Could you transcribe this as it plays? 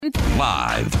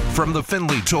Live from the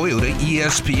Findlay Toyota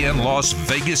ESPN Las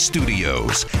Vegas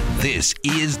studios, this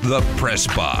is The Press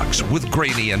Box with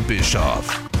Graney and Bischoff.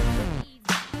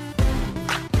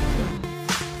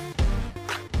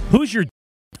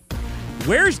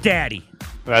 Where's Daddy?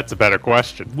 That's a better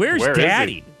question. Where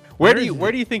Daddy? Where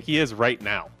do you think he is right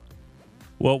now?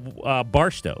 Well,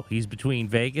 Barstow. He's between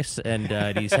Vegas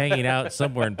and he's hanging out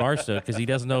somewhere in Barstow because he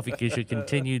doesn't know if he should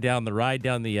continue down the ride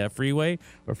down the freeway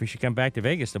or if he should come back to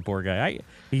Vegas. The poor guy.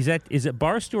 Is it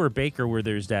Barstow or Baker where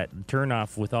there's that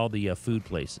turnoff with all the food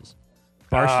places?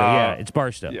 Barstow, yeah, it's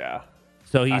Barstow. Yeah.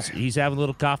 So he's having a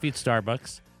little coffee at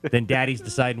Starbucks. Then Daddy's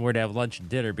deciding where to have lunch and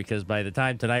dinner because by the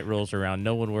time tonight rolls around,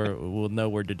 no one will know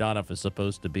where Dodonov is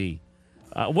supposed to be.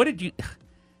 What did you?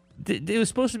 It was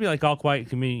supposed to be like all quiet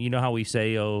community. You know how we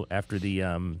say, after the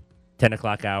 10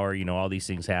 o'clock hour, all these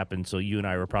things happen. So you and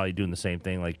I were probably doing the same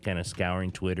thing, like kind of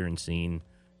scouring Twitter and seeing,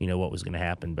 what was going to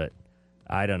happen. But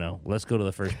I don't know. Let's go to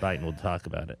the first bite and we'll talk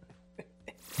about it.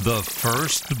 The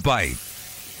first bite.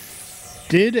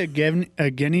 Did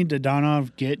Evgeny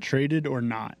Dodonov get traded or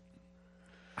not?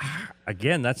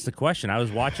 Again, that's the question. I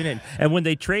was watching it, and when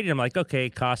they traded him, like, okay,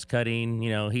 cost cutting.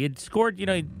 He had scored.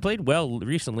 He played well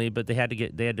recently, but they had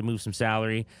to move some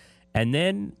salary. And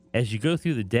then as you go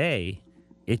through the day,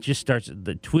 it just starts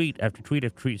the tweet after tweet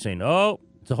after tweet saying, "Oh,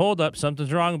 it's a holdup.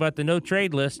 Something's wrong about the no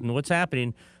trade list and what's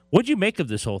happening." What'd you make of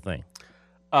this whole thing?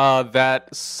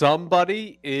 That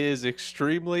somebody is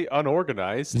extremely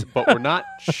unorganized, but we're not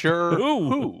sure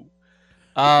who.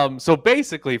 So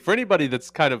basically, for anybody that's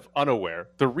kind of unaware,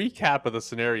 the recap of the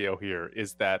scenario here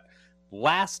is that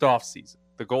last offseason,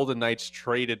 the Golden Knights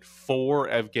traded for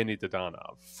Evgeny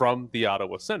Dodonov from the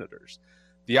Ottawa Senators.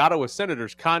 The Ottawa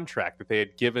Senators contract that they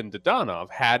had given Dodonov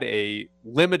had a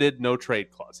limited no-trade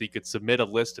clause. He could submit a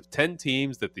list of 10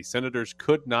 teams that the Senators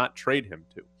could not trade him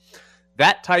to.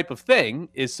 That type of thing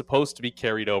is supposed to be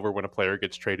carried over when a player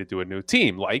gets traded to a new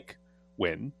team, like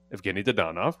when Evgeny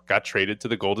Dodonov got traded to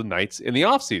the Golden Knights in the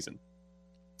offseason.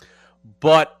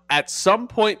 But at some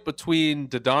point between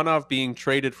Dodonov being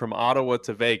traded from Ottawa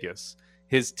to Vegas,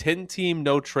 his 10-team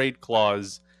no-trade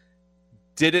clause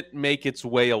didn't make its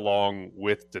way along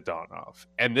with Dodonov.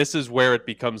 And this is where it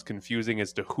becomes confusing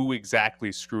as to who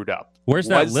exactly screwed up. Where's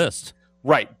that list?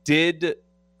 Right. Did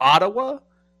Ottawa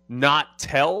not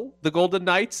tell the Golden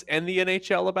Knights and the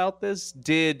NHL about this?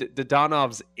 Did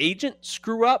Dodonov's agent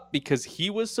screw up because he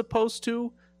was supposed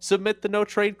to submit the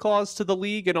no-trade clause to the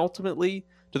league and ultimately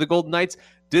to the Golden Knights?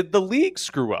 Did the league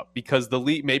screw up because the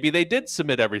league, maybe they did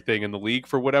submit everything and the league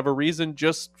for whatever reason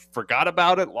just forgot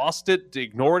about it, lost it,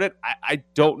 ignored it? I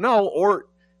don't know. Or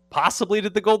possibly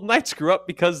did the Golden Knights screw up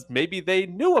because maybe they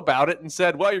knew about it and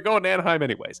said, well, you're going to Anaheim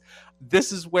anyways.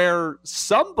 This is where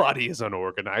somebody is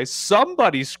unorganized,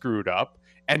 somebody screwed up,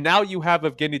 and now you have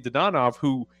Evgeny Dodonov,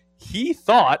 who he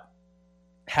thought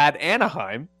had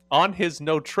Anaheim on his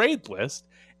no-trade list,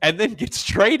 and then gets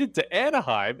traded to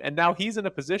Anaheim, and now he's in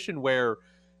a position where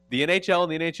the NHL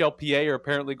and the NHLPA are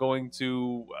apparently going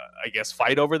to,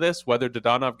 fight over this, whether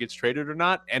Dodonov gets traded or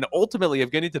not, and ultimately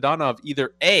Evgeny Dodonov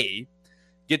either A,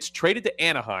 gets traded to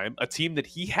Anaheim, a team that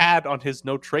he had on his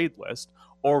no-trade list,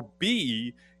 or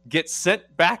B, gets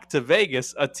sent back to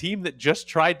Vegas, a team that just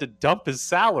tried to dump his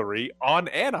salary on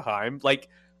Anaheim. Like,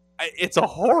 it's a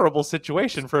horrible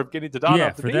situation for Evgeny Dodonov.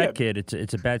 Yeah, for that kid,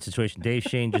 it's a bad situation. Dave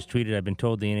Shane just tweeted, I've been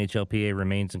told the NHLPA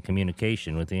remains in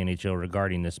communication with the NHL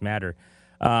regarding this matter.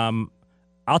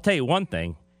 I'll tell you one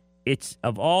thing. It's,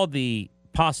 of all the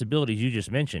possibilities you just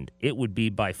mentioned, it would be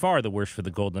by far the worst for the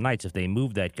Golden Knights if they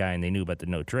moved that guy and they knew about the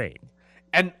no trade.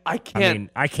 And I can't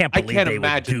believe they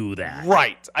imagine, would do that.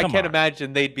 Right. I can't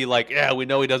imagine they'd be like, yeah, we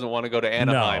know he doesn't want to go to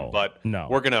Anaheim, but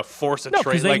we're going to force a trade.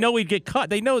 Because they know he'd get caught.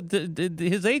 They know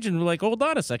his agent was like, hold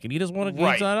on a second. He doesn't want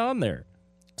to, he's not on there.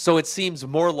 So it seems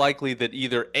more likely that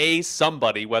either A,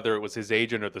 somebody, whether it was his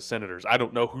agent or the Senators, I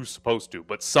don't know who's supposed to,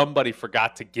 but somebody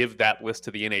forgot to give that list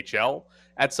to the NHL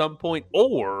at some point,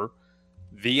 or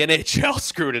the NHL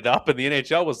screwed it up and the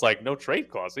NHL was like, no trade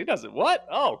clause. He doesn't, what?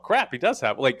 Oh, crap, he does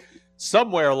have, like,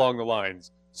 somewhere along the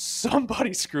lines,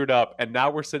 somebody screwed up, and now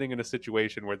we're sitting in a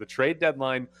situation where the trade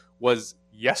deadline was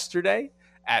yesterday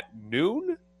at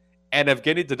noon, and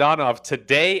Evgeny Dodonov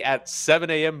today at 7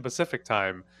 a.m. Pacific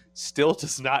time still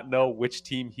does not know which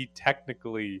team he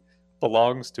technically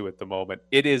belongs to at the moment.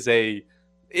 It's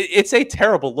a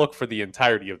terrible look for the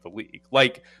entirety of the league.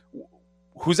 Like,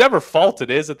 whose ever fault it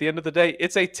is at the end of the day,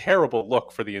 it's a terrible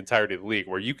look for the entirety of the league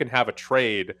where you can have a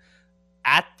trade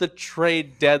at the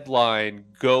trade deadline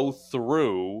go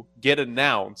through, get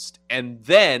announced, and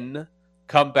then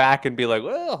come back and be like,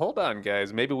 well, hold on,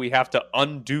 guys. Maybe we have to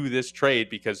undo this trade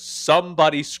because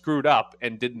somebody screwed up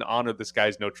and didn't honor this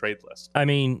guy's no-trade list. I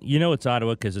mean, you know it's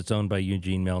Ottawa because it's owned by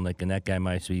Eugene Melnick, and that guy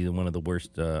might be one of the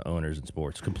worst owners in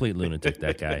sports. Complete lunatic,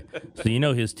 that guy. So you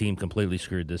know his team completely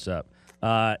screwed this up.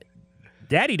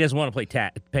 Daddy doesn't want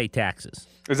to pay taxes.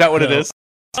 Is that what it is?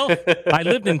 Well, I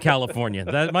lived in California.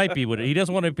 That might be what he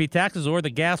doesn't want to pay taxes or the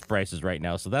gas prices right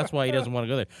now. So that's why he doesn't want to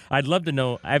go there. I'd love to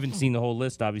know. I haven't seen the whole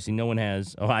list. Obviously, no one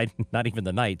has. Not even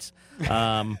the Knights.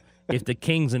 If the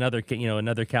Kings and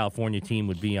another California team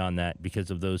would be on that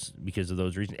because of those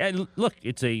reasons. And look,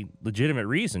 it's a legitimate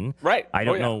reason. Right. I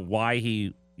don't know why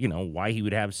he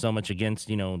would have so much against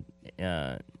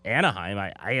Anaheim.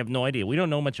 I have no idea. We don't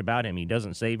know much about him. He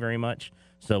doesn't say very much.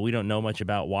 So we don't know much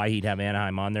about why he'd have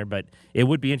Anaheim on there, but it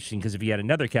would be interesting because if he had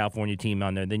another California team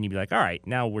on there, then you'd be like, all right,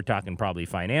 now we're talking probably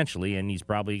financially, and he's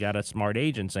probably got a smart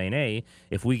agent saying, hey,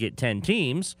 if we get 10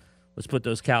 teams, let's put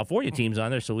those California teams on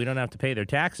there so we don't have to pay their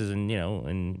taxes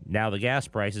and now the gas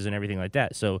prices and everything like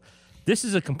that. So this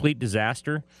is a complete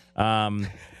disaster.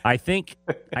 I think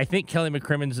Kelly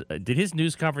McCrimmon's did his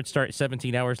news conference start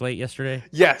 17 hours late yesterday?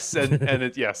 Yes,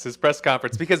 yes, his press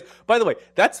conference. Because, by the way,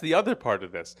 that's the other part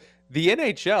of this. The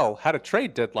NHL had a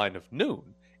trade deadline of noon,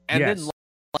 and then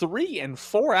 3 and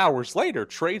 4 hours later,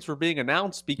 trades were being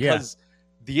announced because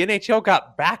the NHL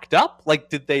got backed up. Like,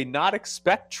 did they not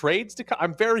expect trades to come?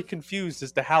 I'm very confused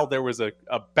as to how there was a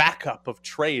backup of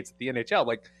trades at the NHL.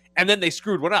 Like, and then they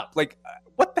screwed one up. Like,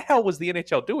 what the hell was the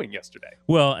NHL doing yesterday?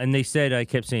 Well, and they said, I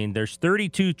kept saying, there's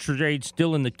 32 trades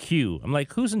still in the queue. I'm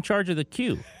like, who's in charge of the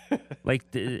queue? Like,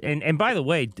 and by the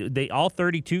way, they all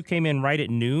 32 came in right at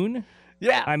noon.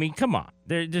 Yeah. I mean, come on.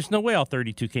 There's no way all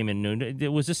 32 came in noon.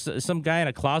 Was this some guy in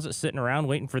a closet sitting around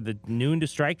waiting for the noon to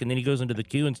strike, and then he goes into the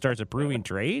queue and starts approving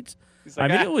trades?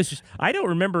 Like, it was just, I don't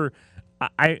remember.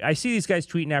 I see these guys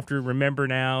tweeting after, remember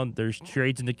now, there's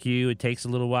trades in the queue. It takes a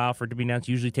little while for it to be announced.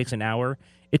 Usually takes an hour.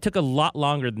 It took a lot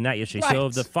longer than that yesterday. Right. So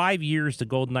of the 5 years the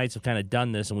Golden Knights have kind of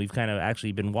done this, and we've kind of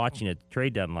actually been watching a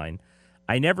trade deadline,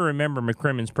 I never remember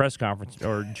McCrimmon's press conference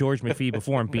or George McPhee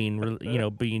before him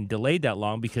being delayed that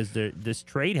long because this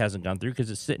trade hasn't gone through because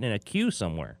it's sitting in a queue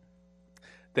somewhere.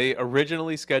 They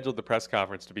originally scheduled the press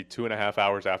conference to be 2.5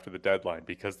 hours after the deadline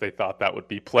because they thought that would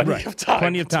be plenty of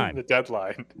time. The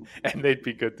deadline, and they'd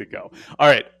be good to go. All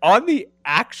right, on the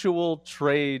actual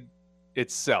trade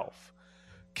itself,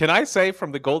 can I say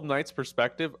from the Golden Knights'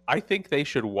 perspective, I think they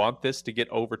should want this to get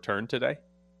overturned today.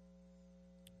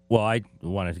 Well, I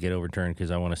want it to get overturned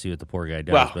because I want to see what the poor guy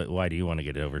does. But why do you want to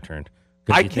get it overturned?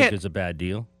 Because you think it's a bad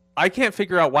deal? I can't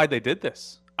figure out why they did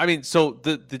this. I mean, so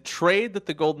the trade that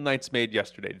the Golden Knights made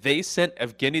yesterday, they sent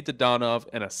Evgeny Dadonov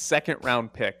and a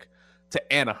second-round pick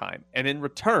to Anaheim. And in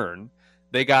return,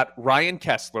 they got Ryan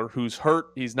Kessler, who's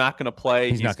hurt. He's not going to play.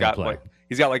 He's got like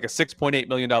a $6.8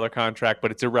 million contract,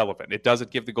 but it's irrelevant. It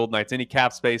doesn't give the Golden Knights any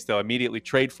cap space. They'll immediately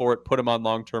trade for it, put him on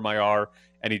long-term IR.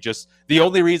 And the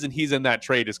only reason he's in that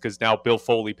trade is because now Bill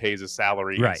Foley pays his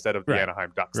salary instead of the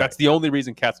Anaheim Ducks. That's the only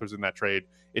reason Kessler's in that trade.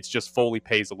 It's just Foley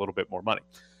pays a little bit more money.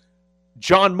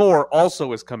 John Moore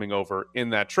also is coming over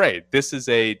in that trade. This is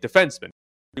a defenseman,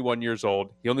 31 years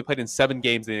old. He only played in 7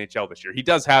 games in the NHL this year. He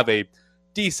does have a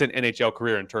decent NHL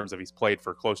career in terms of he's played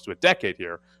for close to a decade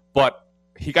here, but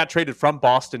he got traded from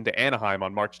Boston to Anaheim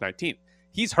on March 19th.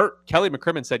 He's hurt. Kelly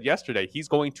McCrimmon said yesterday he's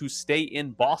going to stay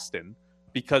in Boston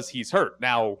because he's hurt.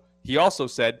 Now, he also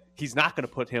said he's not going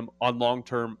to put him on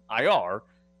long-term IR.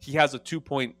 He has a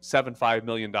 $2.75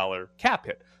 million cap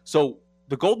hit. So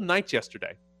the Golden Knights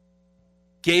yesterday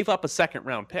gave up a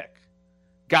second-round pick,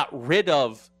 got rid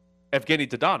of Evgeny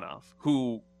Dadonov,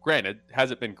 who, granted,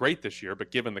 hasn't been great this year,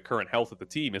 but given the current health of the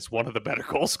team, is one of the better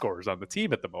goal scorers on the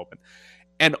team at the moment.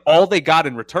 And all they got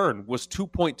in return was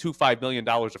 $2.25 million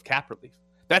of cap relief.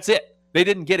 That's it. They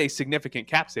didn't get a significant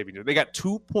cap saving. They got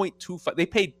 2.25.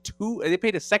 They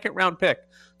paid a second-round pick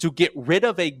to get rid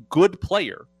of a good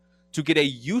player, to get a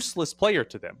useless player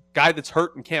to them, guy that's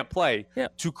hurt and can't play,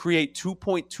 to create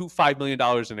 $2.25 million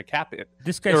in a cap savings.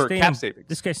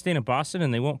 This guy's staying in Boston,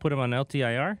 and they won't put him on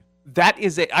LTIR? That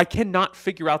is I cannot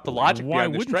figure out the logic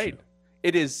behind this trade.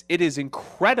 It is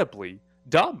incredibly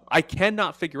dumb. I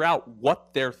cannot figure out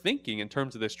what they're thinking in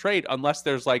terms of this trade unless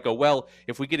there's like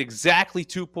if we get exactly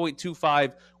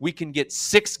 2.25, we can get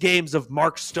 6 games of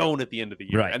Mark Stone at the end of the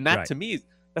year. And that to me,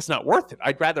 that's not worth it.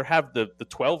 I'd rather have the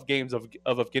 12 games of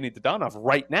Evgeny Dadonov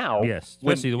right now. Yes,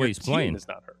 especially the way he's playing. Is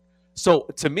not hurt. So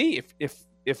to me,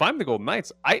 if I'm the Golden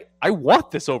Knights, I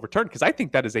want this overturned because I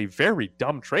think that is a very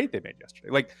dumb trade they made yesterday.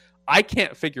 Like, I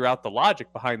can't figure out the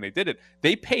logic behind they did it.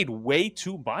 They paid way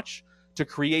too much to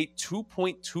create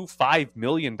 $2.25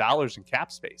 million in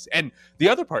cap space. And the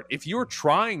other part, if you're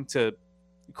trying to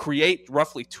create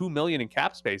roughly $2 million in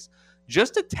cap space,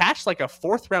 just attach like a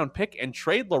 4th-round pick and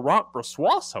trade Laurent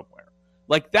Brossoit somewhere.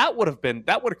 Like that would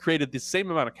have created the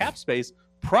same amount of cap space,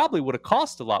 probably would have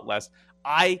cost a lot less.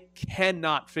 I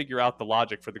cannot figure out the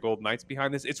logic for the Golden Knights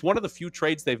behind this. It's one of the few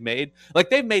trades they've made.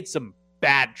 Like they've made some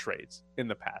bad trades in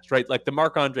the past, right? Like the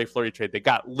Marc-Andre Fleury trade, they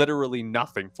got literally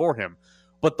nothing for him.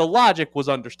 But the logic was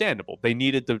understandable. They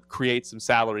needed to create some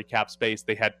salary cap space.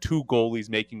 They had 2 goalies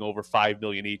making over $5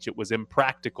 million each. It was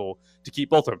impractical to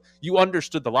keep both of them. You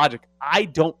understood the logic. I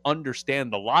don't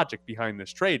understand the logic behind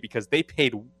this trade because they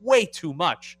paid way too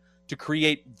much to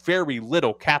create very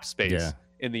little cap space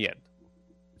in the end.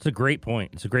 It's a great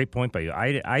point. It's a great point by you.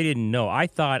 I didn't know. I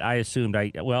assumed.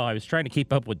 I was trying to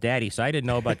keep up with Daddy, so I didn't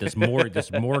know about this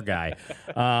Moore guy.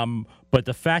 But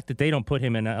the fact that they don't put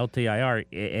him in LTIR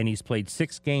and he's played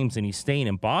 6 games and he's staying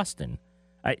in Boston,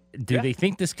 do they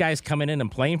think this guy's coming in and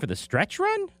playing for the stretch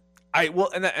run?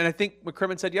 And I think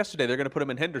McCrimmon said yesterday they're going to put him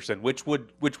in Henderson, which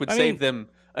would save them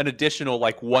an additional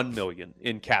like $1 million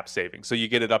in cap savings. So you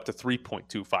get it up to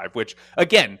 3.25, which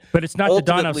again, but it's not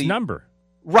Dodonov's number.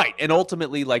 Right, and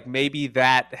ultimately, like maybe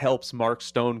that helps Mark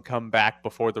Stone come back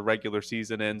before the regular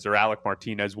season ends, or Alec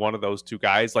Martinez, one of those 2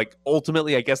 guys. Like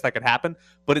ultimately, I guess that could happen,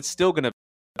 but it's still going to.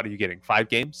 What are you getting? 5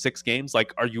 games, 6 games?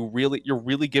 Like, you're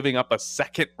really giving up a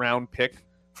 2nd-round pick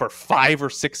for 5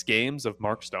 or 6 games of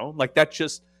Mark Stone? Like that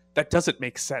doesn't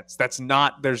make sense. There's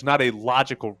not a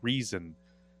logical reason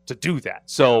to do that.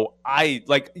 So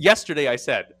yesterday I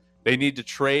said, they need to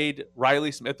trade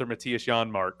Riley Smith or Matthias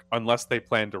Janmark unless they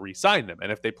plan to re-sign them.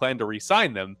 And if they plan to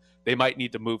re-sign them, they might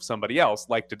need to move somebody else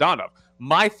like Dodonov.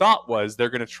 My thought was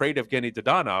they're going to trade Evgeny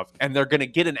Dodonov and they're going to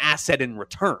get an asset in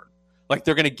return. Like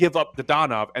they're going to give up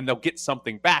Dodonov and they'll get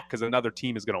something back because another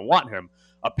team is going to want him.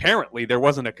 Apparently, there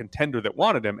wasn't a contender that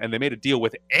wanted him, and they made a deal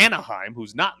with Anaheim,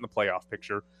 who's not in the playoff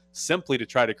picture, simply to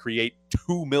try to create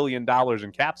 $2 million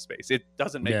in cap space. It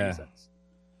doesn't make any sense.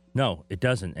 No, it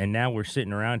doesn't. And now we're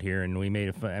sitting around here, and we made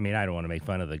a fun. I mean, I don't want to make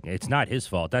fun of it's not his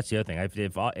fault. That's the other thing.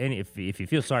 If you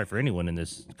feel sorry for anyone in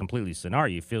this completely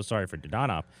scenario, you feel sorry for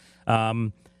Dodonov.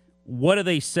 What do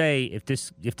they say if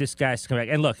this guy's to come back?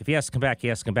 And look, if he has to come back, he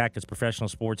has to come back. It's professional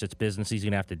sports. It's business. He's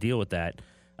going to have to deal with that.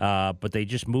 But they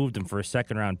just moved him for a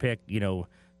 2nd-round pick. You know,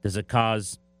 does it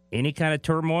cause any kind of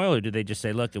turmoil, or do they just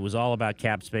say, look, it was all about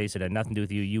cap space. It had nothing to do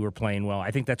with you. You were playing well.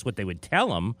 I think that's what they would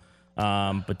tell him.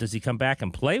 But does he come back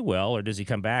and play well, or does he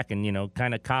come back and,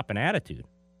 kind of cop an attitude?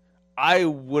 I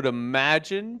would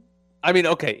imagine. I mean,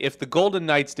 okay, if the Golden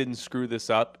Knights didn't screw this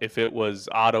up, if it was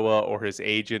Ottawa or his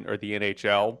agent or the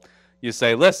NHL, you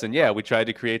say, listen, we tried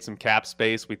to create some cap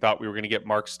space. We thought we were going to get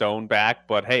Mark Stone back,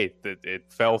 but hey, it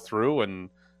fell through, and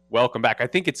welcome back. I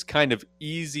think it's kind of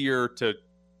easier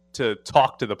to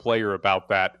talk to the player about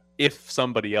that if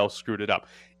somebody else screwed it up.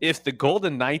 If the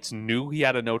Golden Knights knew he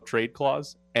had a no-trade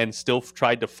clause and still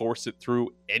tried to force it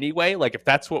through anyway, like if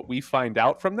that's what we find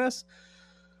out from this,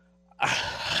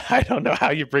 I don't know how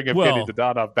you bring Evgeny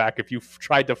Dodonov back if you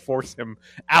tried to force him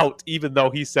out, even though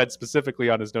he said specifically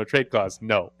on his no-trade clause,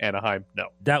 no, Anaheim, no.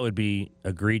 That would be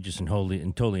egregious and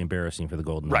totally embarrassing for the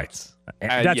Golden Knights.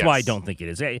 Right. That's why I don't think it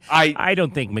is. I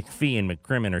don't think McPhee and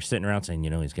McCrimmon are sitting around saying,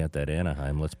 he's got that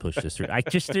Anaheim, let's push this through.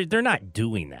 They're not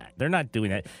doing that. They're not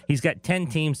doing that. He's got 10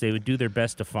 teams. They would do their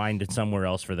best to find it somewhere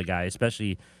else for the guy,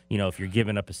 especially, if you're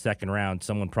giving up a 2nd round,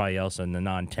 someone probably else in the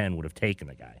non-10 would have taken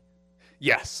the guy.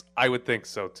 Yes, I would think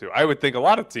so, too. I would think a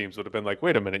lot of teams would have been like,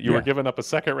 wait a minute, you were giving up a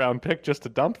 2nd-round pick just to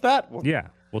dump that?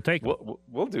 We'll take it.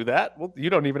 We'll do that. You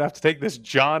don't even have to take this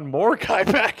John Moore guy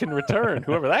back in return,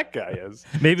 whoever that guy is.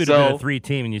 Maybe it would have been a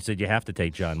 3-team, and you said you have to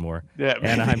take John Moore. Yeah,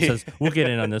 Anaheim says, we'll get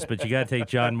in on this, but you got to take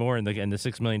John Moore and the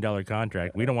 $6 million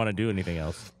contract. We don't want to do anything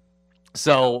else.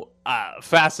 So,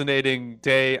 fascinating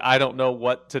day. I don't know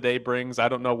what today brings. I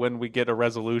don't know when we get a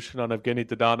resolution on Evgeny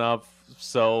Dodonov.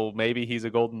 So maybe he's a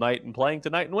Golden Knight and playing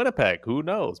tonight in Winnipeg. Who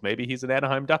knows? Maybe he's an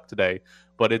Anaheim Duck today.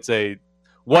 But it's I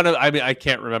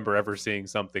can't remember ever seeing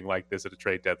something like this at a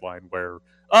trade deadline where,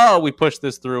 we pushed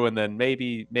this through and then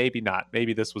maybe not.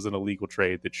 Maybe this was an illegal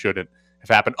trade that shouldn't have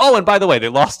happened. Oh, and by the way, they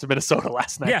lost to Minnesota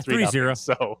last night. Yeah, 3-0.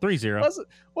 So 3-0.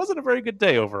 Wasn't a very good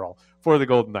day overall for the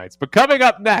Golden Knights. But coming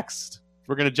up next,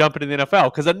 we're going to jump into the NFL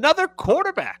because another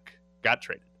quarterback got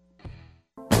traded.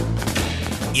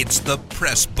 It's the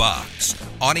Press Box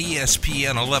on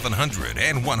ESPN 1100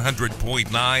 and 100.9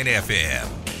 FM.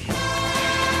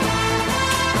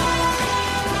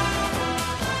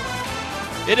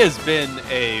 It has been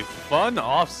a fun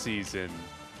offseason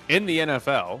in the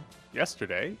NFL.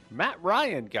 Yesterday, Matt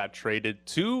Ryan got traded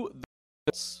to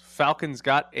Falcons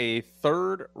got a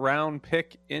 3rd-round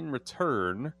pick in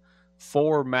return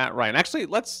for Matt Ryan. Actually,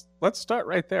 let's start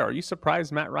right there. Are you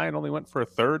surprised Matt Ryan only went for a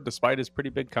 3rd despite his pretty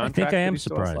big contract? I think I am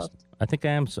surprised. I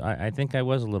think I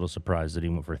was a little surprised that he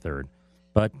went for 3rd.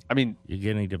 But I mean,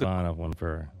 Evgeny Dibanov one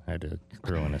for I had to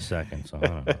throw in a second. So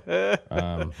I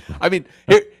don't know. I mean,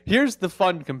 here's the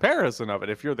fun comparison of it.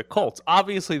 If you're the Colts,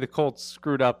 obviously the Colts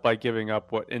screwed up by giving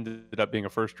up what ended up being a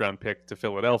 1st-round pick to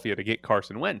Philadelphia to get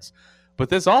Carson Wentz. But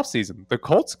this offseason, the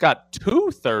Colts got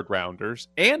 2 3rd-rounders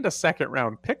and a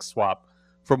 2nd-round pick swap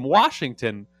from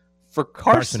Washington for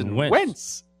Carson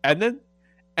Wentz. And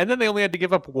then they only had to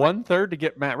give up 1/3 to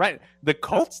get Matt Ryan. The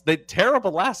Colts, they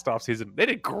terrible last offseason. They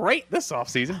did great this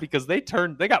offseason because they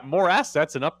got more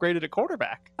assets and upgraded at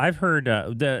quarterback. I've heard,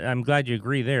 I'm glad you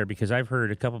agree there, because I've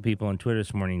heard a couple people on Twitter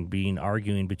this morning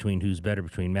arguing between who's better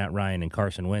between Matt Ryan and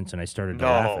Carson Wentz, and I started to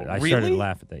laugh at it. Started to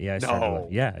laugh at that.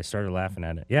 Yeah, I started laughing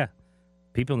at it. Yeah.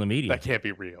 People in the media. That can't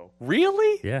be real.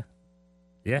 Really? Yeah.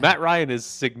 Yeah. Matt Ryan is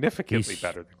significantly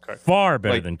better than Carson. Far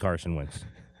better than Carson Wentz.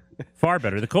 Far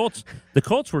better. The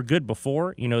Colts were good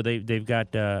before. You know, they've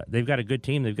got a good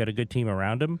team. They've got a good team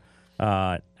around them.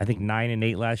 I think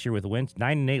 9-8 last year with Wentz.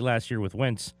 9-8 last year with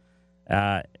Wentz.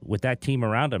 With that team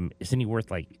around him, isn't he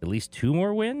worth like at least 2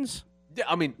 more wins? Yeah,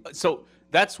 I mean, so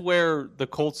that's where the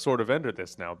Colts sort of entered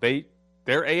this now. They're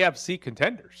AFC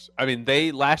contenders. I mean,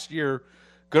 they last year,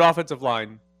 good offensive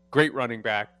line, great running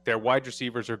back, their wide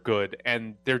receivers are good,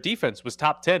 and their defense was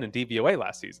top 10 in DVOA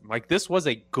last season. Like, this was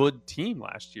a good team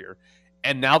last year,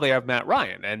 and now they have Matt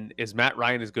Ryan. And is Matt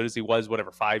Ryan as good as he was,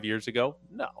 5 years ago?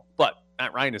 No, but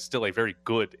Matt Ryan is still a very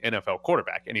good NFL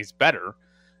quarterback, and he's better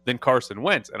than Carson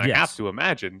Wentz. And I have to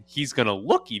imagine he's going to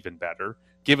look even better,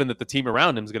 given that the team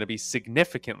around him is going to be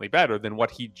significantly better than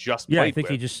what he just played with. Yeah, I think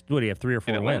he have 3 or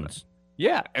 4 wins.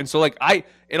 Yeah, and so, like,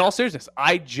 in all seriousness,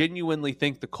 I genuinely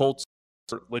think the Colts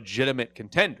are legitimate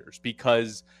contenders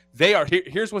because they are.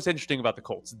 Here's what's interesting about the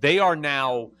Colts. They're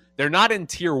not in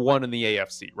tier 1 in the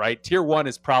AFC, right? Tier 1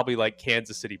 is probably like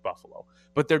Kansas City, Buffalo,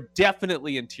 but they're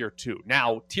definitely in tier 2.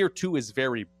 Now, tier 2 is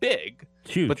very big,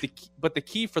 huge. But the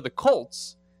key for the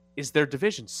Colts is their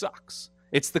division sucks.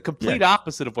 It's the complete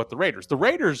opposite of what the Raiders. The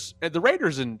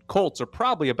Raiders and Colts are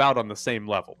probably about on the same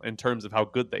level in terms of how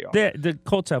good they are. The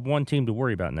Colts have one team to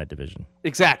worry about in that division.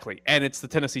 Exactly, and it's the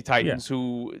Tennessee Titans,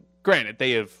 who, granted,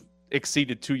 they have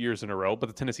exceeded 2 years in a row, but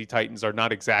the Tennessee Titans are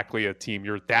not exactly a team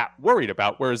you're that worried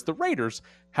about, whereas the Raiders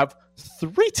have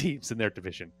 3 teams in their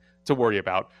division to worry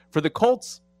about. For the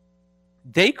Colts,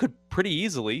 they could pretty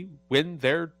easily win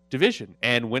their division,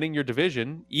 and winning your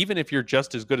division, even if you're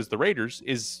just as good as the Raiders,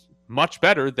 is much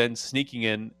better than sneaking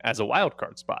in as a wild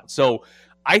card spot. So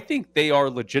I think they are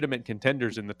legitimate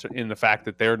contenders in the fact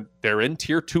that they're in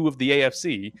tier 2 of the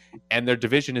AFC, and their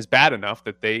division is bad enough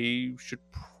that they should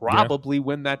probably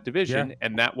win that division,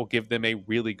 and that will give them a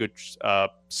really good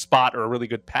spot or a really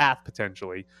good path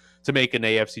potentially to make an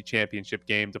AFC championship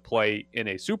game to play in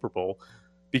a Super Bowl,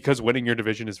 because winning your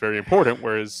division is very important,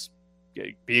 whereas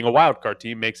being a wild card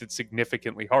team makes it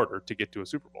significantly harder to get to a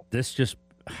Super Bowl. This just...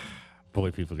 Boy,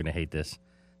 people are going to hate this.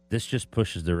 This just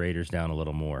pushes the Raiders down a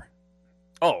little more.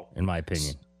 Oh, in my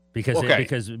opinion,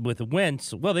 because with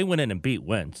Wentz, well, they went in and beat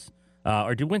Wentz.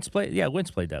 Or did Wentz play? Yeah, Wentz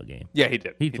played that game. Yeah, he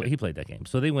did. He played that game,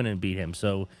 so they went in and beat him.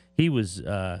 So he was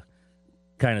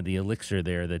kind of the elixir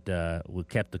there that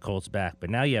kept the Colts back. But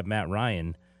now you have Matt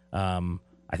Ryan.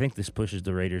 I think this pushes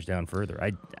the Raiders down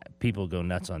further. People go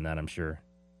nuts on that, I'm sure.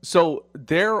 So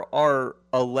there are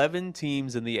 11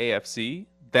 teams in the AFC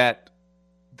that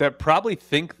probably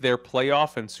think they're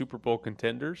playoff and Super Bowl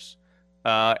contenders,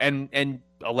 and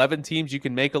 11 teams you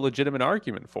can make a legitimate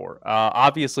argument for.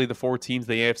 Obviously, the 4 teams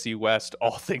in the AFC West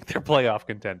all think they're playoff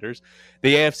contenders.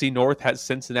 The AFC North has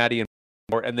Cincinnati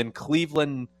and then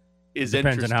Cleveland is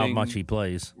interesting. Depends on how much he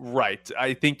plays. Right.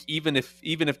 I think even if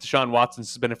Deshaun Watson's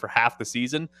suspended for half the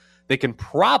season, they can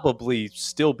probably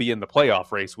still be in the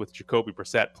playoff race with Jacoby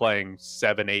Brissett playing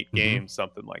 7-8 games,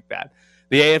 something like that.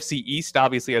 The AFC East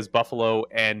obviously has Buffalo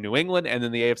and New England, and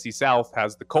then the AFC South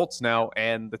has the Colts now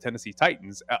and the Tennessee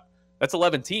Titans. That's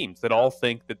 11 teams that all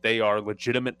think that they are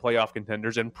legitimate playoff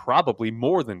contenders and probably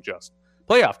more than just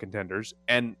playoff contenders.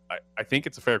 And I think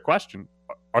it's a fair question.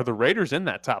 Are the Raiders in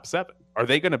that top 7? Are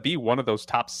they going to be one of those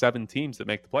top 7 teams that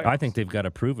make the playoffs? I think they've got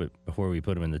to prove it before we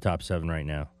put them in the top 7 right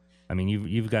now. I mean,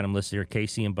 you've got them listed here,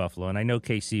 KC and Buffalo. And I know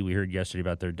KC, we heard yesterday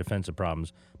about their defensive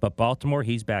problems. But Baltimore,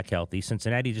 he's back healthy.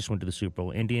 Cincinnati just went to the Super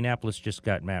Bowl. Indianapolis just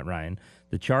got Matt Ryan.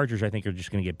 The Chargers, I think, are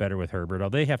just going to get better with Herbert.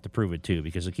 Although they have to prove it, too,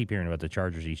 because I keep hearing about the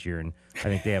Chargers each year, and I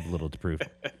think they have a little to prove.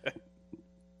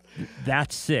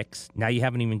 That's 6. Now you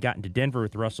haven't even gotten to Denver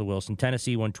with Russell Wilson.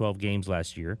 Tennessee won 12 games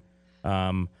last year.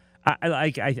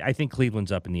 I think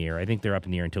Cleveland's up in the air. I think they're up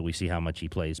in the air until we see how much he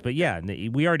plays. But yeah,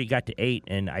 we already got to 8,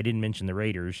 and I didn't mention the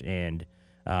Raiders. And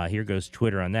here goes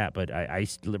Twitter on that. But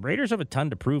the Raiders have a ton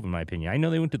to prove, in my opinion. I know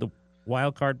they went to the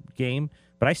wild card game,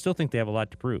 but I still think they have a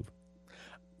lot to prove.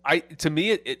 To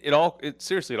me, it all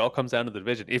comes down to the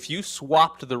division. If you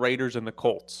swapped the Raiders and the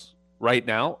Colts right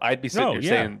now, I'd be sitting here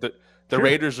saying that the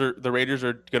Raiders are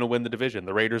going to win the division.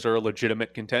 The Raiders are a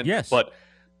legitimate contender. Yes, but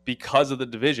because of the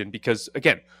division, because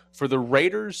again, for the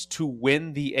Raiders to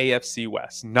win the AFC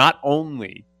West, not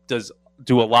only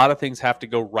do a lot of things have to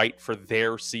go right for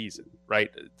their season, right?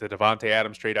 The Devontae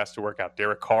Adams trade has to work out.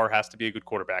 Derek Carr has to be a good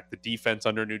quarterback. The defense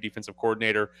under a new defensive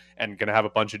coordinator and going to have a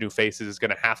bunch of new faces is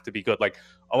going to have to be good. Like,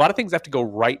 a lot of things have to go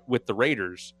right with the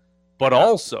Raiders, but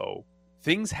also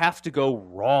things have to go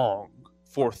wrong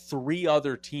for 3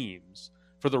 other teams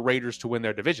for the Raiders to win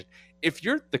their division. If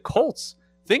you're the Colts,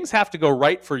 things have to go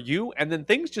right for you, and then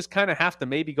things just kind of have to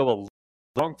maybe go a little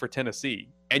wrong for Tennessee,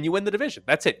 and you win the division.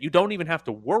 That's it. You don't even have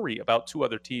to worry about 2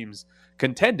 other teams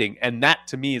contending, and that,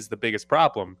 to me, is the biggest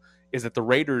problem, is that the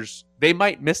Raiders, they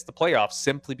might miss the playoffs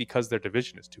simply because their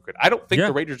division is too good. I don't think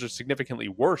the Raiders are significantly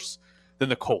worse than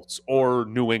the Colts or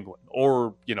New England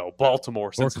or,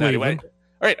 Baltimore, Cincinnati. All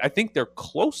right, I think they're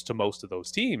close to most of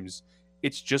those teams.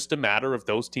 It's just a matter of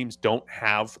those teams don't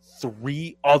have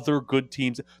 3 other good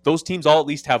teams. Those teams all at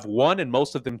least have 1, and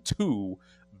most of them 2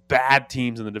 bad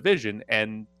teams in the division,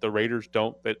 and the Raiders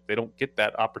don't get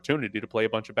that opportunity to play a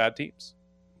bunch of bad teams.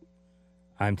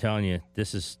 I'm telling you,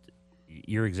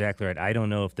 you're exactly right. I don't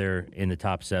know if they're in the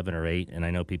top 7 or 8, and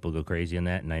I know people go crazy on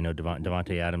that, and I know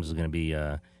Devontae Adams is going to be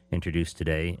introduced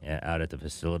today out at the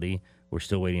facility. We're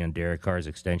still waiting on Derek Carr's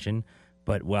extension.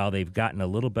 But while they've gotten a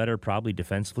little better, probably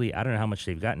defensively, I don't know how much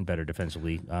they've gotten better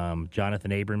defensively.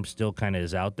 Jonathan Abrams still kind of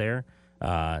is out there.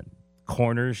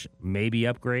 Corners, maybe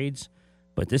upgrades.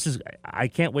 But I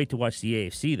can't wait to watch the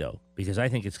AFC, though, because I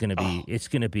think it's going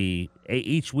to be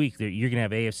each week you're going to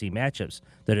have AFC matchups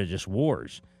that are just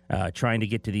wars, trying to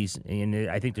get to these. And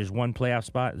I think there's 1 playoff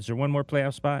spot. Is there 1 more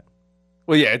playoff spot?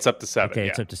 Well, yeah, it's up to 7. Okay, yeah.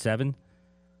 It's up to 7.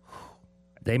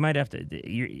 They might have to.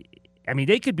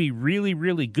 They could be really,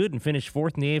 really good and finish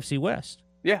 4th in the AFC West.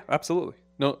 Yeah, absolutely.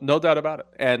 No doubt about it.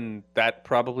 And that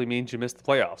probably means you miss the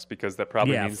playoffs, because that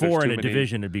probably means 4 in a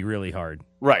division would be really hard.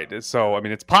 Right. So,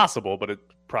 it's possible, but it's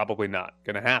probably not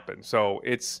going to happen. So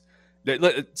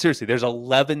seriously, there's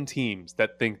 11 teams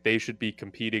that think they should be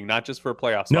competing, not just for a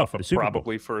playoff spot, but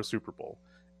probably for a Super Bowl.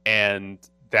 And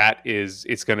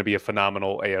it's going to be a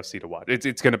phenomenal AFC to watch.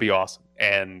 It's going to be awesome.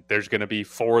 And there's going to be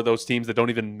 4 of those teams that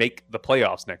don't even make the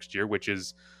playoffs next year, which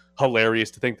is hilarious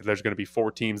to think that there's going to be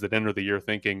 4 teams that enter the year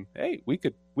thinking, hey, we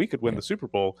could win the Super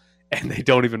Bowl, and they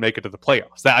don't even make it to the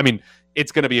playoffs.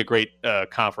 It's going to be a great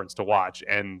conference to watch.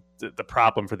 And the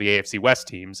problem for the AFC West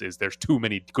teams is there's too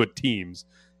many good teams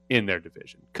in their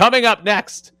division. Coming up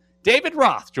next, David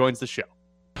Roth joins the show.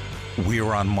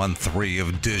 We're on month 3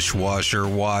 of Dishwasher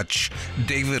Watch.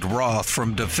 David Roth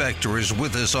from Defector is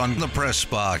with us on the Press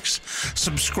Box.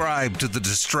 Subscribe to The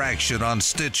Distraction on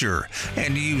Stitcher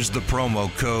and use the promo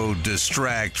code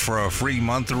DISTRACT for a free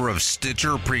month of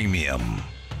Stitcher Premium.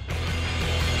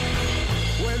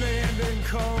 When the ending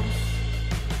comes,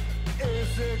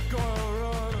 is it gonna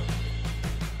run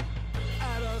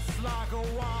at us like a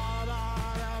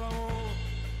wild-eyed animal?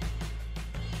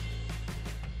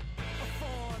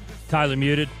 Tyler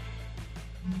muted.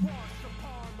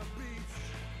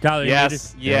 Tyler,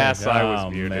 yes, muted? Yes, I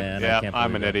was muted. Man, yeah,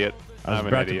 I'm an idiot. I was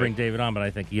about to bring David on, but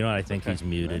I think he's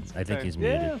muted. I think he's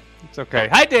muted. Yeah, it's okay.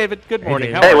 Hi, David. Good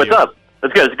morning. David. How are what's you? up?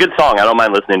 That's good. It's a good song. I don't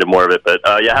mind listening to more of it, but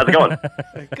yeah, how's it going?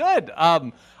 Good.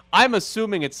 I'm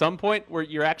assuming at some point where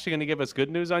you're actually going to give us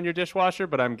good news on your dishwasher,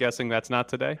 but I'm guessing that's not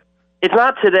today. It's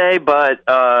not today, but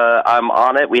I'm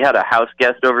on it. We had a house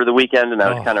guest over the weekend, and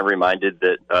I was kind of reminded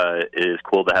that it is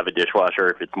cool to have a dishwasher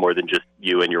if it's more than just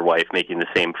you and your wife making the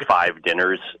same 5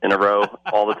 dinners in a row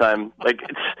all the time. Like,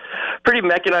 it's a pretty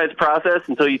mechanized process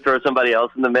until you throw somebody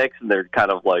else in the mix, and they're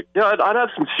kind of like, I'd have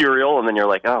some cereal, and then you're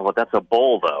like, oh, well, that's a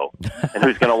bowl, though, and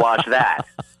who's going to wash that?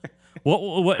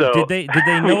 What So, did they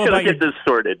know about get this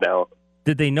sorted now?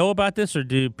 Did they know about this, or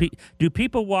do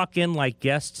people walk in like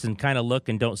guests and kind of look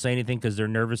and don't say anything because they're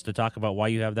nervous to talk about why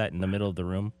you have that in the middle of the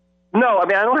room? No, I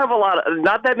don't have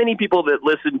not that many people that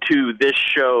listen to this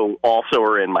show also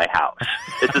are in my house.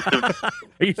 It's just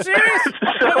Are you serious?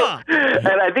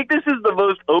 And I think this is the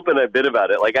most open I've been about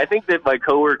it. Like, I think that my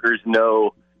coworkers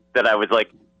know that I was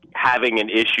like having an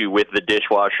issue with the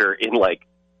dishwasher in like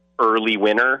early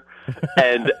winter,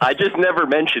 and I just never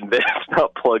mentioned that it's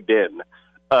not plugged in.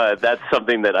 That's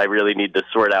something that I really need to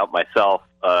sort out myself.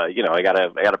 I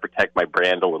gotta protect my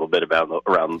brand a little bit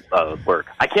around work.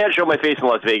 I can't show my face in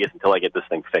Las Vegas until I get this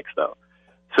thing fixed, though.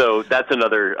 So that's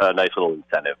another nice little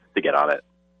incentive to get on it.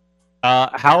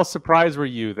 How surprised were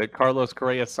you that Carlos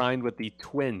Correa signed with the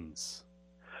Twins?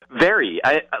 Very.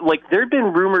 There had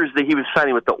been rumors that he was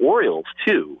signing with the Orioles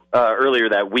too earlier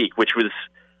that week, which was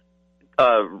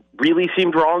really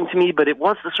seemed wrong to me. But it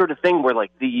was the sort of thing where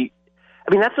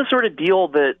that's the sort of deal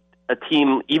that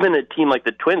even a team like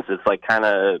the Twins, it's like kind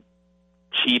of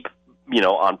cheap,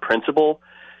 on principle.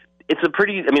 It's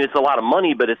it's a lot of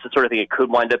money, but it's the sort of thing. It could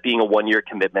wind up being a 1-year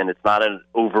commitment. It's not an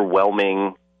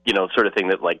overwhelming, sort of thing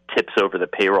that like tips over the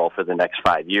payroll for the next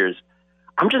 5 years.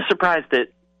 I'm just surprised that.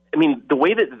 The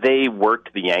way that they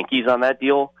worked the Yankees on that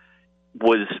deal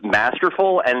was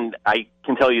masterful, and I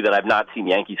can tell you that I've not seen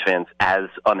Yankees fans as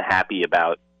unhappy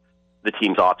about the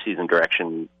team's offseason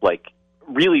direction,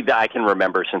 really that I can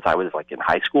remember since I was, in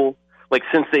high school.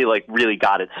 Since they, really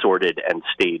got it sorted and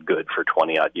stayed good for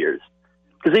 20-odd years.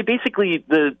 Because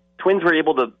the Twins were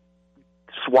able to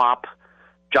swap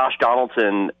Josh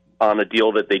Donaldson on a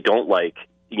deal that they don't like,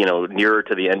 nearer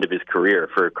to the end of his career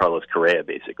for Carlos Correa,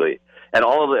 basically. And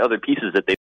all of the other pieces that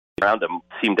they around him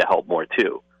seem to help more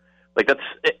too.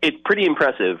 It's pretty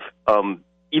impressive.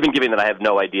 Even given that I have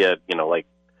no idea,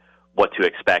 what to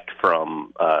expect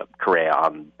from Correa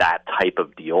on that type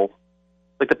of deal.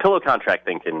 The pillow contract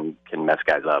thing can mess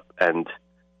guys up, and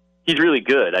he's really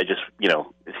good. I just,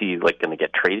 is he going to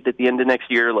get traded at the end of next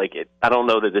year? I don't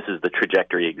know that this is the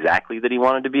trajectory exactly that he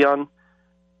wanted to be on,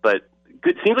 but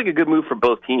good seems like a good move for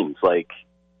both teams,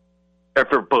 or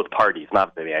for both parties,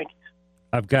 not the Yankees.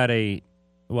 I've got I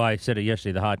said it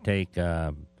yesterday, the hot take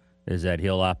is that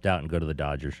he'll opt out and go to the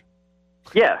Dodgers.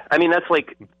 Yeah, that's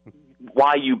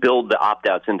why you build the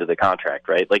opt-outs into the contract,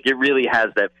 right? It really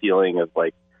has that feeling of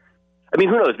who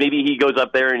knows? Maybe he goes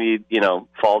up there and he,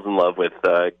 falls in love with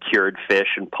cured fish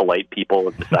and polite people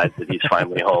and decides that he's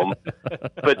finally home.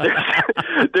 But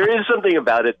there is something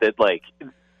about it that,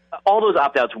 all those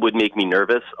opt-outs would make me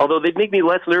nervous, although they'd make me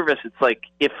less nervous.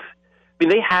 It's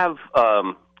they have...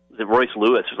 Royce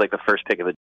Lewis was the first pick of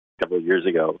the couple of years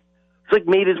ago. It's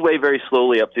made his way very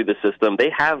slowly up through the system.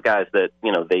 They have guys that,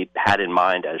 they had in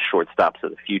mind as shortstops of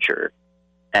the future.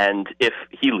 And if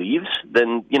he leaves,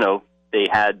 then, they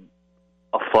had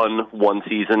a fun one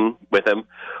season with him.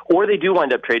 Or they do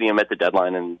wind up trading him at the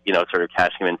deadline and, sort of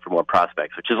cashing him in for more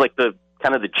prospects, which is the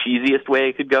kind of the cheesiest way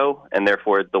it could go, and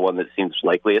therefore the one that seems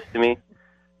likeliest to me.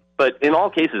 But in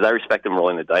all cases, I respect them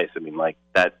rolling the dice.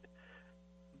 That.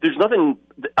 There's nothing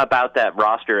about that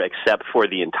roster except for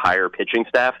the entire pitching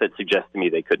staff that suggests to me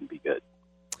they couldn't be good.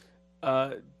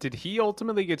 Did he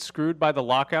ultimately get screwed by the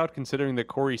lockout, considering that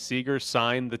Corey Seager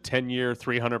signed the 10-year,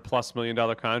 $300+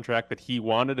 million contract that he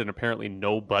wanted, and apparently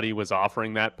nobody was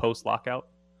offering that post-lockout?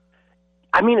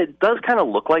 It does kind of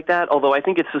look like that, although I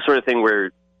think it's the sort of thing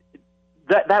where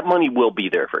that money will be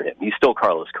there for him. He's still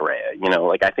Carlos Correa.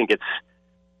 I think it's...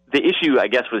 The issue, I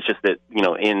guess, was just that,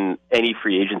 in any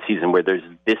free agent season where there's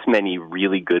this many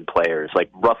really good players,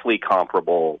 roughly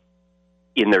comparable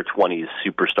in their 20s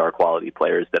superstar quality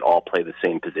players that all play the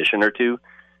same position or two,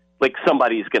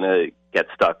 somebody's going to get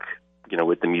stuck,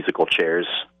 with the musical chairs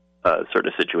sort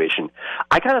of situation.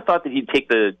 I kind of thought that he'd take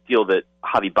the deal that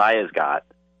Javi Baez got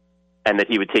and that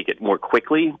he would take it more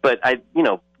quickly, but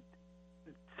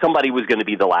somebody was going to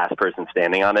be the last person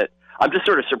standing on it. I'm just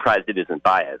sort of surprised it isn't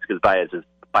Baez, because Baez is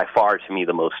by far, to me,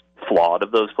 the most flawed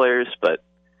of those players. But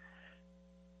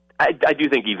I do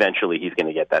think eventually he's going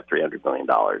to get that $300 million.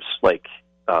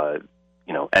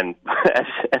 And as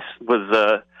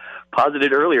was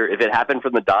posited earlier, if it happened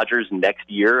from the Dodgers next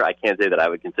year, I can't say that I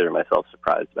would consider myself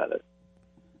surprised about it.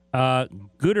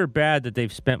 Good or bad that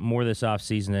they've spent more this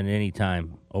offseason than any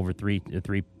time over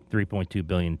 3.2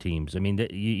 billion teams.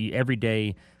 Every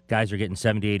day guys are getting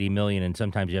 70, 80 million, and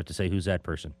sometimes you have to say, who's that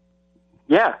person?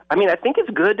 Yeah, I think it's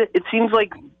good. It seems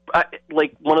like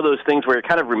one of those things where it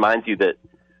kind of reminds you that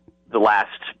the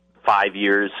last 5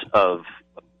 years of,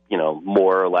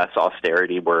 more or less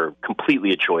austerity were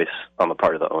completely a choice on the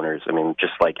part of the owners.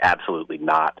 Just absolutely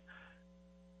not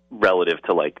relative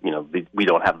to we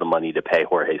don't have the money to pay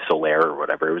Jorge Soler or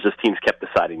whatever. It was just teams kept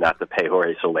deciding not to pay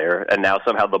Jorge Soler, and now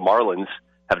somehow the Marlins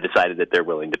have decided that they're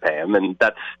willing to pay him. And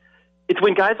it's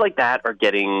when guys like that are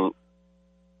getting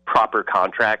proper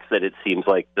contracts that it seems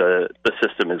like the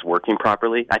system is working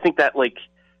properly. I think that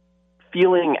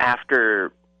feeling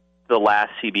after the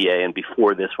last CBA and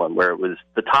before this one, where it was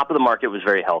the top of the market was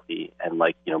very healthy, and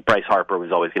Bryce Harper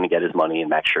was always going to get his money and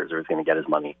Max Scherzer was going to get his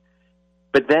money.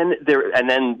 But then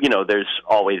there's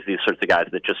always these sorts of guys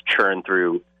that just churn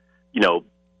through,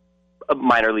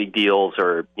 minor league deals,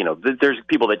 or there's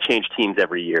people that change teams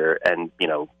every year and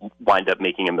wind up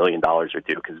making $1 million or $2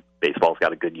 because baseball's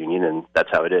got a good union and that's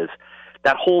how it is.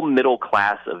 That whole middle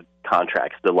class of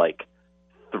contracts, the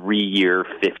 3-year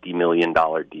 $50 million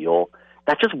deal,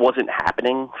 that just wasn't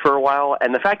happening for a while.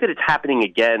 And the fact that it's happening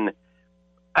again,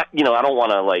 I don't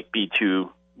want to be too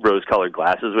rose-colored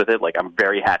glasses with it. I'm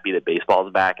very happy that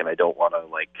baseball's back, and I don't want to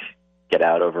get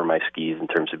out over my skis in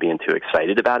terms of being too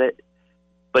excited about it.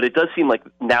 But it does seem like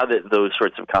now that those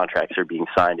sorts of contracts are being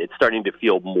signed, it's starting to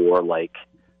feel more like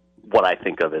what I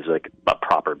think of as a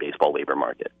proper baseball labor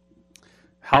market.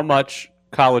 How much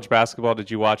college basketball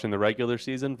did you watch in the regular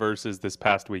season versus this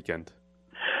past weekend?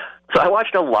 So I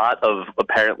watched a lot of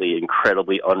apparently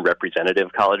incredibly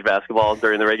unrepresentative college basketball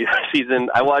during the regular season.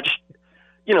 I watched,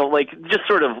 just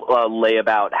sort of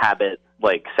layabout habit,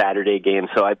 Saturday games.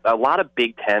 So a lot of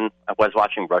Big Ten. I was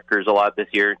watching Rutgers a lot this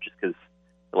year just because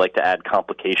I like to add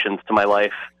complications to my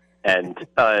life. And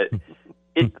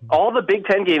all the Big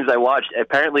Ten games I watched,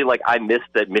 apparently, I missed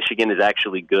that Michigan is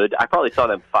actually good. I probably saw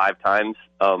them 5 times.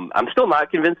 I'm still not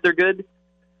convinced they're good.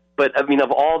 But,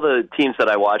 of all the teams that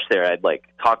I watched there, I'd,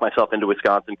 talk myself into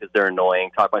Wisconsin because they're annoying,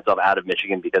 talk myself out of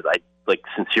Michigan because I,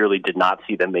 sincerely did not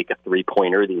see them make a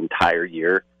three-pointer the entire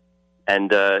year. And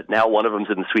now one of them's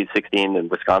in the Sweet 16 and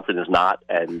Wisconsin is not.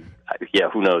 And,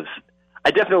 who knows?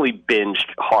 I definitely binged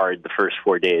hard the first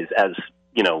 4 days, as,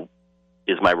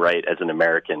 is my right as an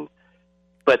American.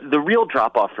 But the real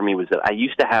drop-off for me was that I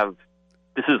used to have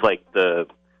 – this is the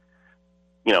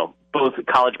both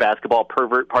college basketball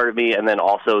pervert part of me and then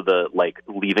also the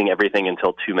leaving everything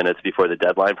until 2 minutes before the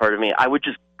deadline part of me. I would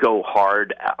just go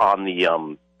hard on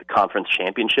the conference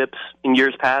championships in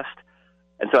years past.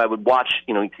 And so I would watch,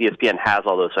 ESPN has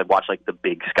all those. So I'd watch the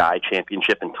Big Sky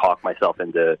Championship and talk myself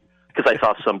into, because I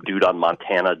saw some dude on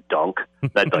Montana dunk.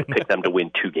 I'd pick them to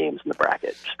win 2 games in the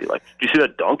bracket. Just be like, did you see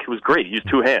that dunk? It was great. He used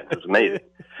 2 hands. It was amazing.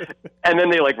 And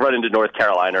then they run into North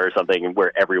Carolina or something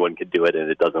where everyone could do it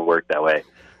and it doesn't work that way.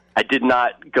 I did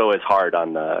not go as hard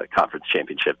on the conference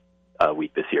championship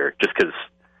week this year just because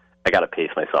I got to pace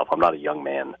myself. I'm not a young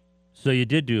man. So you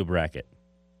did do a bracket?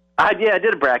 I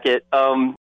did a bracket.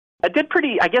 I did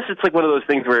pretty, I guess it's one of those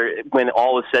things where when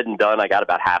all was said and done, I got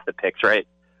about half the picks right,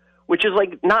 which is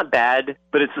not bad,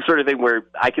 but it's the sort of thing where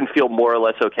I can feel more or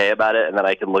less okay about it, and then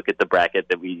I can look at the bracket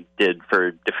that we did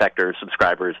for defector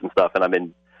subscribers and stuff, and I'm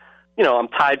in, I'm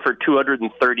tied for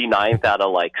 239th out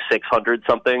of 600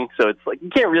 something. So it's you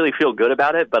can't really feel good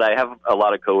about it, but I have a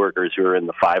lot of coworkers who are in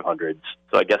the 500s.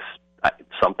 So I guess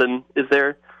something is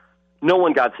there. No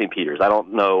one got St. Peter's. I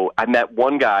don't know. I met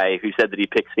one guy who said that he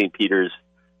picked St. Peter's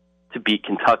to beat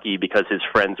Kentucky because his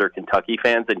friends are Kentucky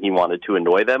fans and he wanted to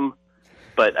annoy them.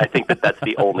 But I think that's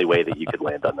the only way that you could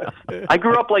land on this. I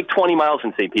grew up 20 miles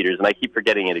from St. Peter's, and I keep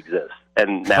forgetting it exists.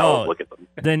 And now look at them.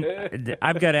 Then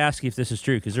I've got to ask you if this is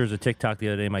true, because there was a TikTok the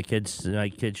other day my kids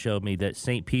showed me that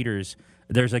St. Peter's,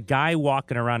 there's a guy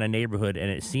walking around a neighborhood, and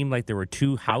it seemed like there were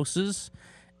 2 houses,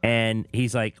 and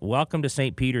he's like, welcome to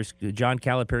St. Peter's. John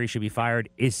Calipari should be fired.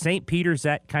 Is St. Peter's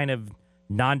that kind of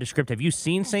nondescript? Have you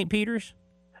seen St. Peter's?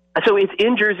 So it's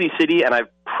in Jersey City, and I've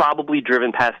probably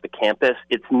driven past the campus.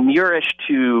 It's nearish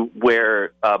to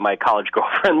where my college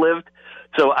girlfriend lived.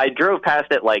 So I drove past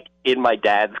it in my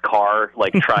dad's car,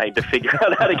 trying to figure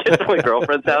out how to get to my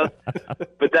girlfriend's house.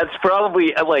 But that's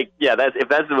probably if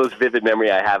that's the most vivid memory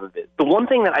I have of it. The one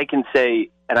thing that I can say,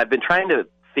 and I've been trying to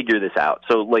figure this out.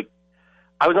 So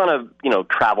I was on a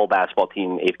travel basketball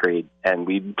team in 8th grade, and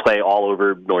we'd play all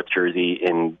over North Jersey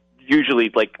in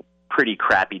usually pretty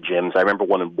crappy gyms. I remember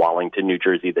one in Wallington, New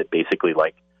Jersey that basically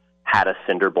had a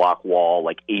cinder block wall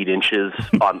 8 inches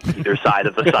on either side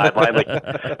of the sideline.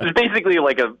 It was basically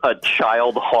a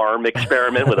child harm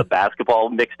experiment with a basketball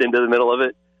mixed into the middle of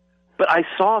it. But I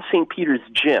saw St. Peter's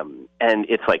gym, and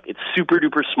it's super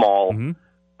duper small,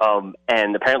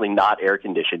 and apparently not air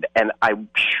conditioned. And I'm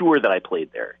sure that I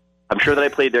played there. I'm sure that I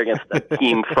played there against a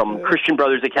team from Christian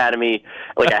Brothers Academy.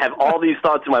 I have all these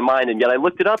thoughts in my mind, and yet I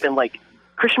looked it up and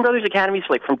Christian Brothers Academy is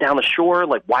from down the shore.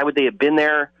 Why would they have been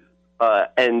there?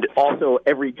 And also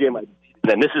every gym, and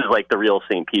this is the real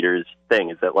St. Peter's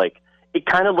thing, is that it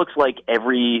kind of looks like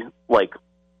every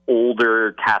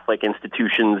older Catholic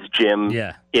institution's gym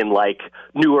in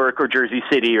Newark or Jersey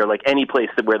City or any place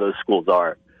where those schools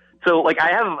are. So I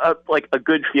have a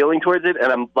good feeling towards it,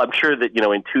 and I'm sure that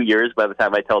in 2 years, by the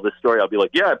time I tell this story, I'll be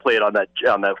like, yeah, I played on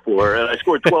that floor, and I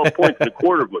scored 12 points in a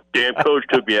quarter. But damn, coach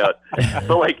took me out.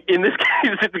 But in this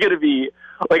case, it's going to be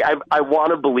I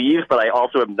want to believe, but I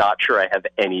also am not sure I have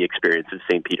any experience at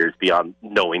St. Peter's beyond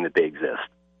knowing that they exist.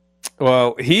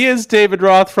 Well, he is David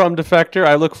Roth from Defector.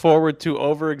 I look forward to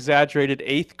over-exaggerated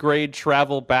 8th grade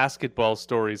travel basketball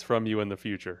stories from you in the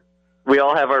future. We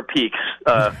all have our peaks.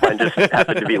 Mine just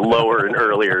happened to be lower and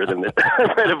earlier than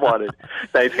I might have wanted.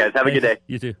 Thanks, guys. Have a good day.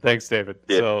 You too. Thanks, David.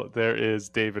 Yeah. So there is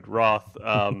David Roth.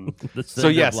 The So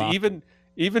cinder yes, block.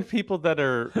 even people that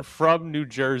are from New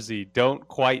Jersey don't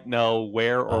quite know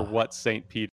where or what St.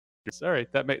 Peter is. All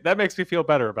right, that makes me feel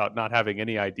better about not having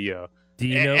any idea Do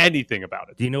you know? anything about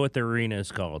it. Do you know what the arena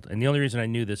is called? And the only reason I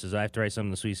knew this is I have to write some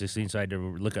in the Sweet 16, so I had to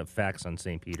look up facts on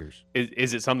St. Peter's.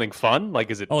 Is it something fun? Like,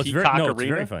 is it Oh, it's Peacock very, no, Arena? it's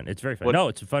very fun. It's very fun. What- No,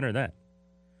 it's funner than that.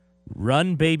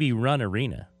 Run, Baby, Run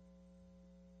Arena.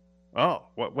 Oh,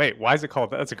 wait, why is it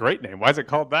called that? That's a great name. Why is it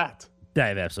called that? I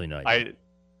have absolutely no idea.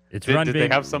 It's did- Run, did they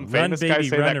Baby, have some Run, famous guy Baby,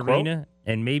 say Run that quote? Arena,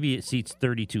 and maybe it seats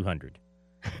 3,200.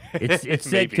 It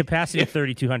said Maybe. capacity of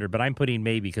 3,200, but I'm putting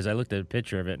maybe because I looked at a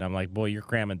picture of it and I'm like, boy, you're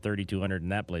cramming 3,200 in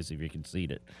that place if you can seat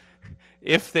it.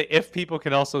 If people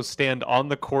can also stand on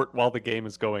the court while the game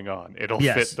is going on, it'll fit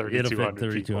Yes, 3,200 it'll fit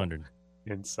people 3,200.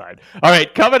 inside. All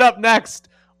right, coming up next,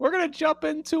 we're going to jump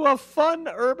into a fun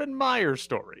Urban Meyer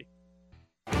story.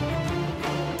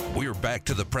 We're back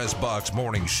to the Press Box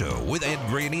Morning Show with Ed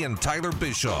Graney and Tyler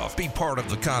Bischoff. Be part of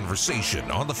the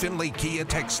conversation on the Finley Kia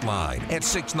text line at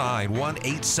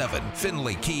 69187.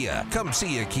 Finley Kia. Come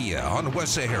see a Kia on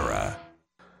West Sahara.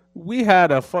 We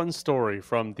had a fun story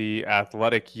from The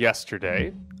Athletic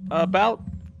yesterday about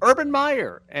Urban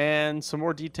Meyer and some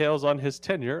more details on his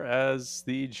tenure as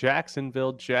the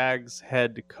Jacksonville Jags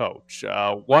head coach.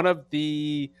 One of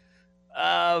the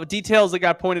details that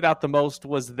got pointed out the most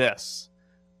was this.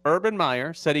 Urban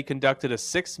Meyer said he conducted a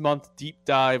 6-month deep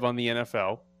dive on the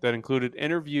NFL that included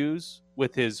interviews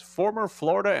with his former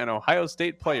Florida and Ohio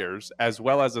State players, as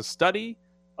well as a study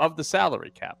of the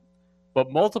salary cap.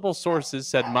 But multiple sources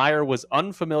said Meyer was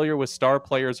unfamiliar with star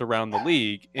players around the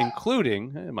league,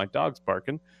 including, my dog's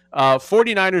barking,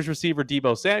 49ers receiver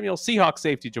Deebo Samuel, Seahawks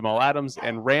safety Jamal Adams,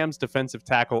 and Rams defensive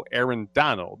tackle Aaron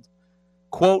Donald.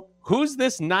 Quote, "Who's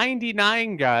this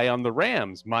 99 guy on the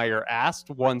Rams?" Meyer asked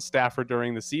one staffer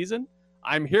during the season.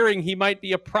 "I'm hearing he might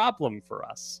be a problem for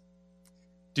us."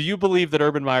 Do you believe that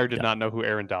Urban Meyer did not know who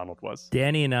Aaron Donald was?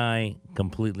 Danny and I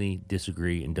completely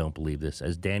disagree and don't believe this.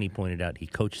 As Danny pointed out, he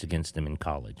coached against him in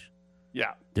college.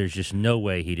 Yeah. There's just no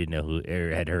way he didn't know who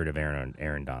had heard of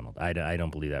Aaron Donald. I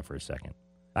don't believe that for a second.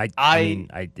 I mean,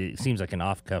 it seems like an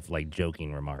off-cuff, like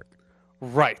joking remark.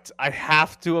 Right. I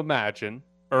have to imagine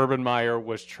Urban Meyer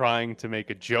was trying to make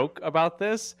a joke about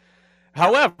this.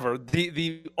 However,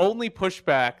 the only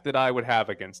pushback that I would have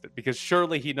against it, because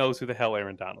surely he knows who the hell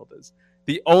Aaron Donald is.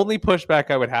 The only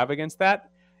pushback I would have against that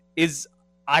is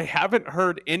I haven't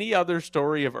heard any other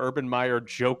story of Urban Meyer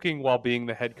joking while being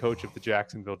the head coach of the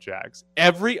Jacksonville Jags.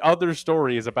 Every other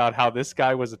story is about how this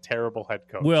guy was a terrible head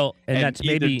coach. Well, and that's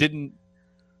either maybe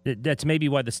that's maybe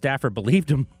why the staffer believed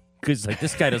him, because like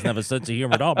this guy doesn't have a sense of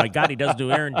humor at all. My God, he doesn't know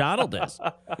who Aaron Donald is,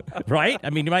 right?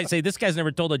 I mean, you might say this guy's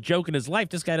never told a joke in his life.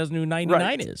 This guy doesn't know who 99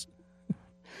 Right. is.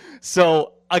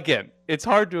 So, again, it's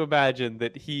hard to imagine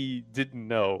that he didn't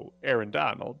know Aaron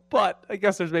Donald, but I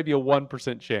guess there's maybe a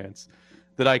 1% chance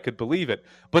that I could believe it.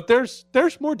 But there's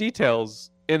more details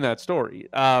in that story.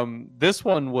 This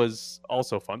one was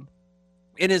also fun.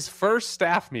 In his first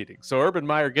staff meeting, so Urban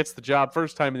Meyer gets the job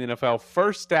first time in the NFL,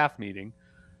 first staff meeting,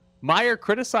 Meyer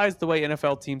criticized the way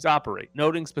NFL teams operate,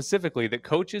 noting specifically that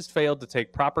coaches failed to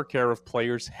take proper care of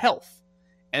players' health.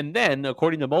 And then,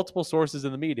 according to multiple sources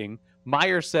in the meeting,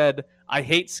 Meyer said, "I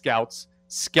hate scouts.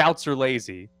 Scouts are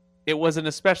lazy." It was an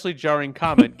especially jarring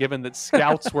comment given that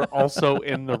scouts were also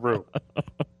in the room.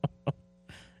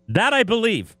 That I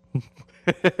believe.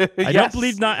 I don't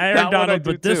believe not Aaron Donald,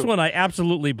 but this one I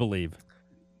absolutely believe.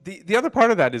 The other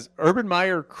part of that is Urban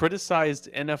Meyer criticized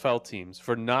NFL teams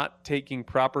for not taking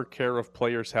proper care of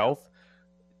players' health.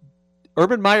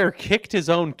 Urban Meyer kicked his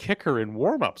own kicker in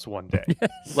warm-ups one day.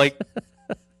 Yes. Like,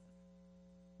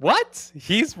 what?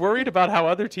 He's worried about how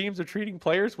other teams are treating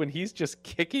players when he's just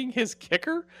kicking his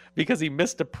kicker because he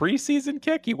missed a preseason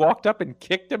kick? He walked up and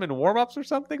kicked him in warm-ups or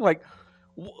something? Like,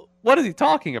 what is he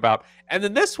talking about? And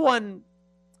then this one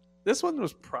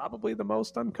was probably the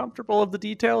most uncomfortable of the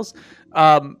details.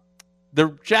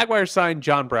 The Jaguars signed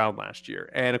John Brown last year,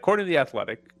 and according to The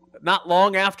Athletic, not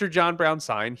long after John Brown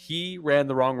signed, he ran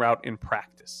the wrong route in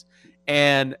practice.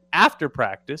 And after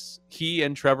practice, he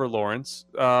and Trevor Lawrence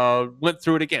went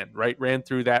through it again, right? Ran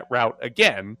through that route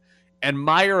again. And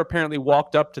Meyer apparently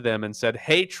walked up to them and said,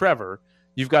 "Hey, Trevor,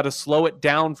 you've got to slow it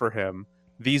down for him.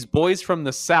 These boys from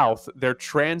the South, their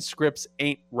transcripts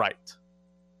ain't right."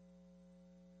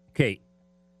 Okay.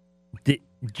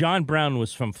 John Brown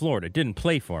was from Florida. Didn't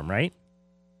play for him, right?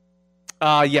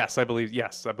 Yes, I believe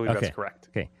that's correct.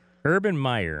 Okay. Urban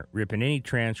Meyer ripping any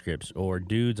transcripts or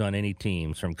dudes on any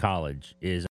teams from college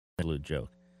is an absolute joke.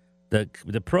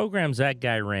 The programs that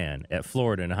guy ran at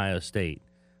Florida and Ohio State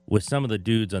with some of the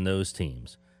dudes on those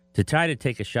teams to try to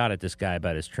take a shot at this guy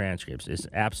about his transcripts is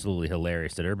absolutely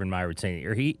hilarious that Urban Meyer would say,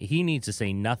 or he needs to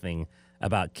say nothing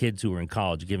about kids who were in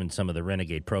college given some of the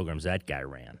renegade programs that guy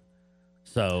ran.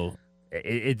 So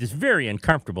it is very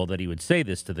uncomfortable that he would say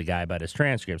this to the guy about his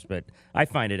transcripts, but I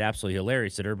find it absolutely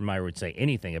hilarious that Urban Meyer would say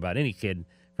anything about any kid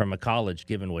from a college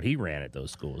given what he ran at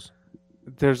those schools.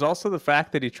 There's also the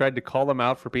fact that he tried to call them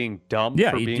out for being dumb,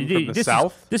 for being from the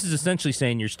South. This is essentially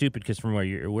saying you're stupid because from where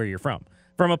you're from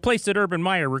a place that Urban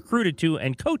Meyer recruited to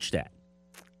and coached at.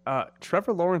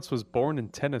 Trevor Lawrence was born in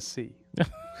Tennessee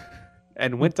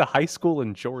and went to high school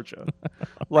in Georgia.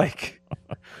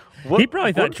 He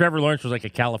probably thought Trevor Lawrence was like a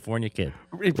California kid.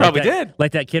 He probably did.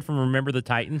 Like that kid from Remember the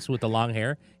Titans with the long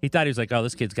hair. He thought he was like, oh,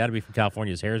 this kid's got to be from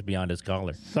California. His hair is beyond his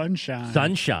collar.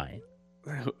 Sunshine.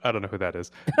 I don't know who that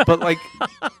is. But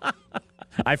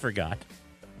I forgot.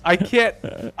 I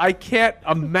can't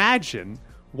imagine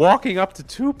walking up to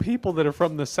two people that are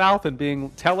from the South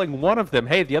and telling one of them,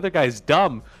 hey, the other guy's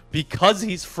dumb because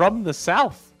he's from the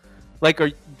South.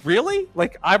 Really?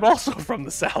 I'm also from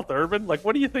the South, Urban.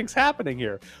 What do you think's happening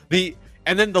here?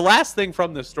 And then the last thing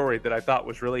from this story that I thought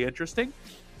was really interesting,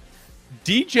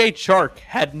 DJ Chark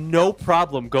had no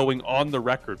problem going on the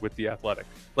record with The Athletic.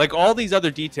 All these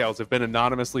other details have been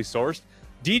anonymously sourced.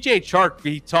 DJ Chark,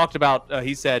 he talked about,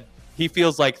 he said, he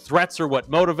feels like threats are what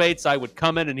motivates. I would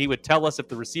come in and he would tell us if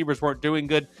the receivers weren't doing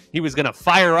good. He was going to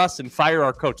fire us and fire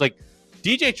our coach.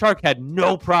 DJ Chark had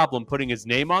no problem putting his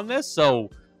name on this,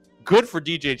 so good for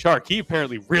DJ Chark. He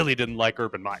apparently really didn't like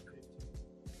Urban Meyer.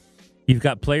 You've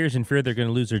got players in fear they're going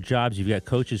to lose their jobs. You've got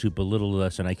coaches who belittled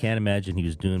us, and I can't imagine he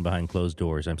was doing behind closed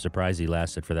doors. I'm surprised he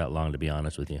lasted for that long, to be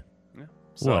honest with you. Yeah.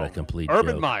 What a complete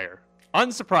Urban joke. Meyer,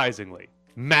 unsurprisingly,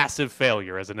 massive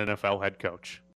failure as an NFL head coach.